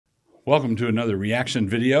Welcome to another reaction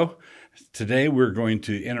video. Today we're going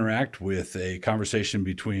to interact with a conversation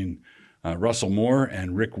between Russell Moore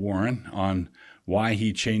and Rick Warren on why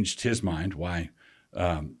he changed his mind, why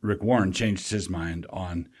Rick Warren changed his mind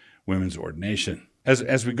on women's ordination.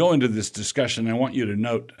 As we go into this discussion, I want you to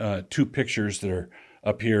note two pictures that are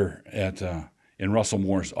up here in Russell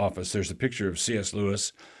Moore's office. There's a picture of C.S.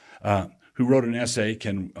 Lewis, who wrote an essay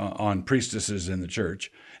on priestesses in the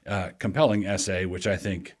church, compelling essay, which I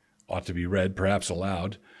think ought to be read, perhaps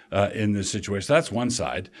aloud, in this situation. That's one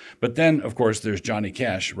side. But then, of course, there's Johnny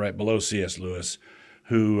Cash right below C.S. Lewis,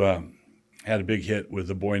 who had a big hit with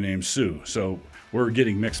A Boy Named Sue. So we're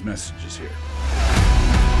getting mixed messages here.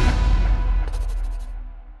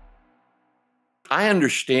 I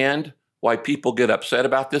understand why people get upset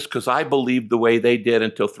about this because I believed the way they did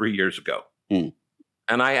until 3 years ago. And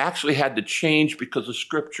I actually had to change because of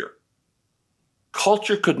Scripture.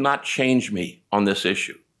 Culture could not change me on this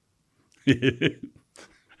issue.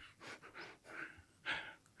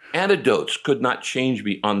 Anecdotes could not change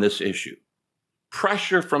me on this issue.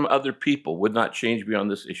 Pressure from other people would not change me on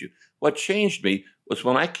this issue. What changed me was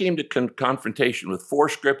when I came to confrontation with 4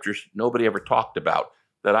 scriptures nobody ever talked about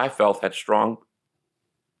that I felt had strong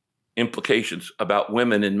implications about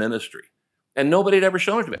women in ministry. And nobody had ever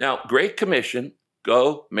shown it to me. Now, Great Commission,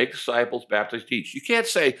 go, make disciples, baptize, teach. You can't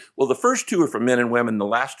say, well, the first 2 are for men and women, the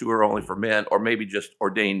last 2 are only for men, or maybe just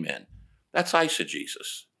ordained men. That's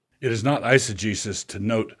eisegesis. It is not eisegesis to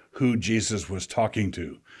note who Jesus was talking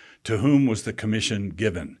to. To whom was the commission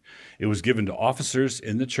given? It was given to officers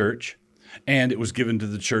in the church, and it was given to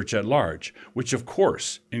the church at large, which of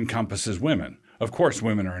course encompasses women. Of course,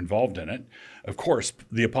 women are involved in it. Of course,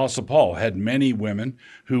 the Apostle Paul had many women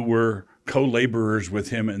who were co-laborers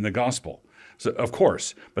with him in the gospel. So, of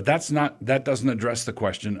course, but that doesn't address the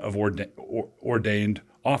question of ordained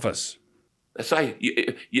office. That's how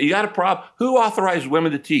you got a problem. Who authorized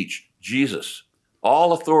women to teach? Jesus.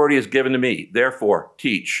 All authority is given to me. Therefore,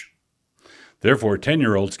 teach. Therefore,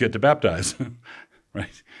 10-year-olds get to baptize.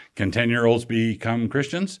 Right? Can 10-year-olds become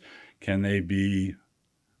Christians? Can they be?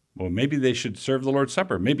 Well, maybe they should serve the Lord's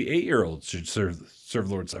Supper. Maybe 8-year-olds should serve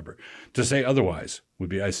the Lord's Supper. To say otherwise would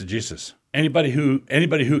be eisegesis. Anybody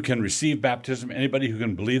who can receive baptism, anybody who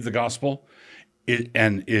can believe the gospel,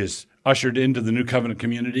 and is ushered into the new covenant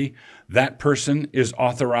community, that person is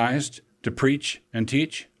authorized to preach and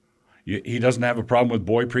teach. He doesn't have a problem with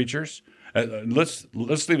boy preachers. Let's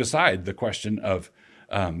leave aside the question of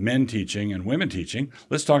men teaching and women teaching.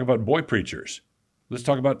 Let's talk about boy preachers. Let's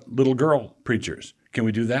talk about little girl preachers. Can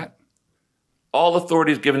we do that? All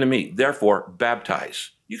authority is given to me. Therefore,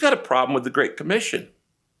 baptize. You got a problem with the Great Commission.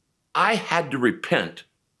 I had to repent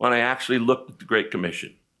when I actually looked at the Great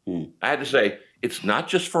Commission. I had to say, it's not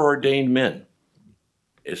just for ordained men.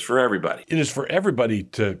 It's for everybody. It is for everybody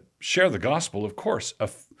to share the gospel. Of course, a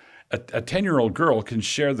 10-year-old girl can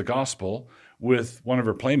share the gospel with one of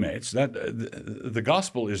her playmates. That the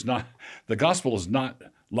gospel is not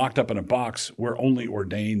locked up in a box where only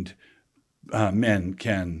ordained men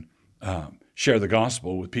can share the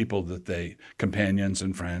gospel with people companions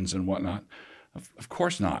and friends and whatnot. Of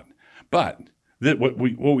course not. But what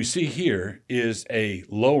we see here is a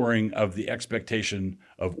lowering of the expectation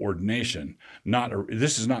of ordination.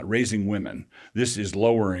 This is not raising women. This is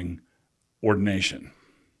lowering ordination.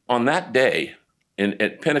 On that day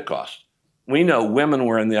at Pentecost, we know women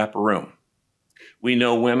were in the upper room. We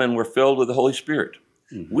know women were filled with the Holy Spirit.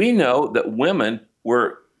 We know that women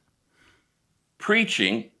were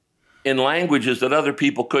preaching in languages that other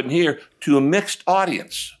people couldn't hear to a mixed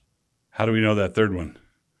audience. How do we know that third one?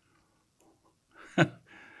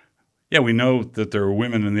 Yeah, we know that there were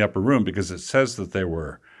women in the upper room because it says that there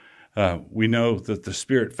were. We know that the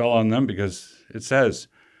Spirit fell on them because it says.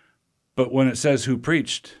 But when it says who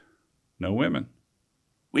preached, no women.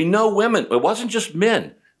 We know women. It wasn't just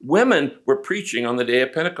men. Women were preaching on the day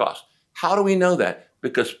of Pentecost. How do we know that?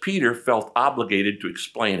 Because Peter felt obligated to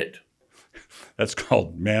explain it. That's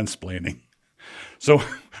called mansplaining. So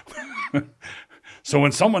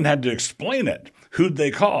when someone had to explain it, who'd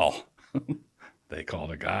they call? They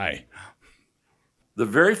called a guy. The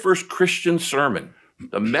very first Christian sermon,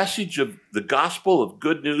 the message of the gospel of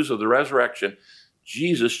good news of the resurrection,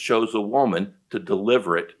 Jesus chose a woman to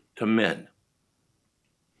deliver it to men.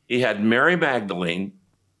 He had Mary Magdalene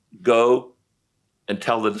go and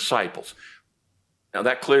tell the disciples. Now,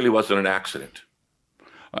 that clearly wasn't an accident.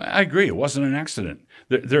 I agree. It wasn't an accident.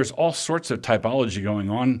 There's all sorts of typology going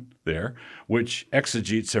on there, which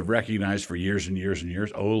exegetes have recognized for years and years and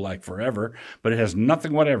years, like forever, but it has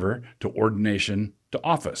nothing whatever to ordination to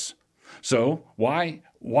office. So why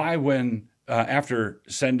when after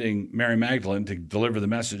sending Mary Magdalene to deliver the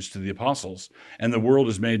message to the apostles, and the world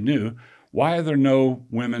is made new, why are there no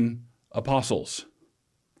women apostles?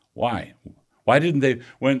 Why? Why didn't they,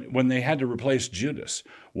 when they had to replace Judas,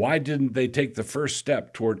 why didn't they take the first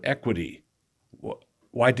step toward equity?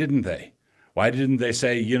 Why didn't they? Why didn't they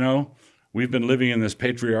say, you know, we've been living in this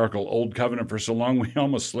patriarchal old covenant for so long, we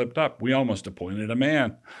almost slipped up. We almost appointed a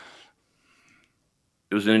man.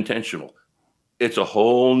 It was intentional. It's a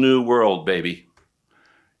whole new world, baby.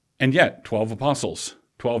 And yet, 12 apostles,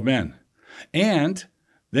 12 men. And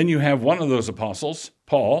then you have one of those apostles,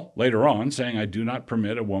 Paul, later on, saying, I do not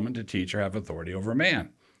permit a woman to teach or have authority over a man.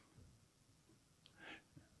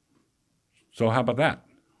 So how about that?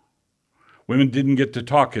 Women didn't get to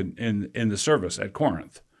talk in the service at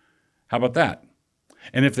Corinth. How about that?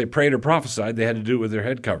 And if they prayed or prophesied, they had to do it with their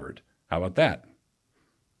head covered. How about that?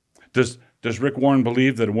 Does Rick Warren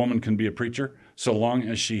believe that a woman can be a preacher so long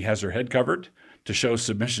as she has her head covered to show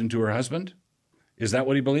submission to her husband? Is that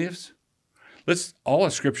what he believes? Let's all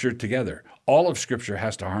of Scripture together. All of Scripture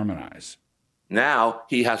has to harmonize. Now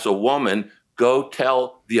he has a woman go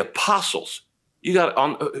tell the apostles.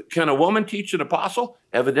 Can a woman teach an apostle?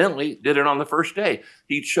 Evidently did it on the first day.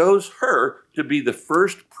 He chose her to be the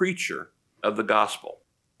first preacher of the gospel.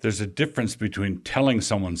 There's a difference between telling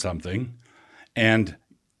someone something and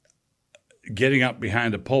getting up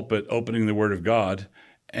behind a pulpit, opening the Word of God,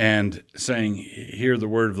 and saying, hear the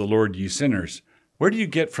word of the Lord, ye sinners. Where do you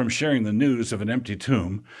get from sharing the news of an empty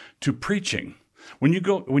tomb to preaching? When you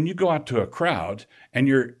go out to a crowd and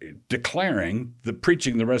you're declaring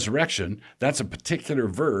preaching the resurrection, that's a particular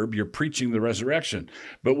verb. You're preaching the resurrection.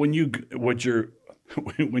 But when you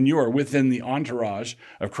are within the entourage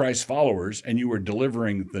of Christ's followers and you are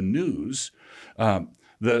delivering the news,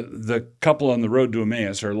 the couple on the road to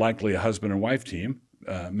Emmaus are likely a husband and wife team,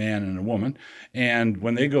 a man and a woman, and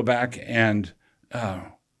when they go back and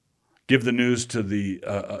give the news to the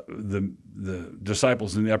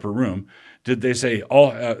disciples in the upper room, did they say,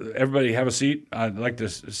 everybody have a seat? I'd like to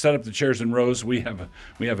set up the chairs in rows. We have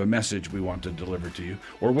a message we want to deliver to you.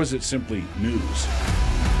 Or was it simply news?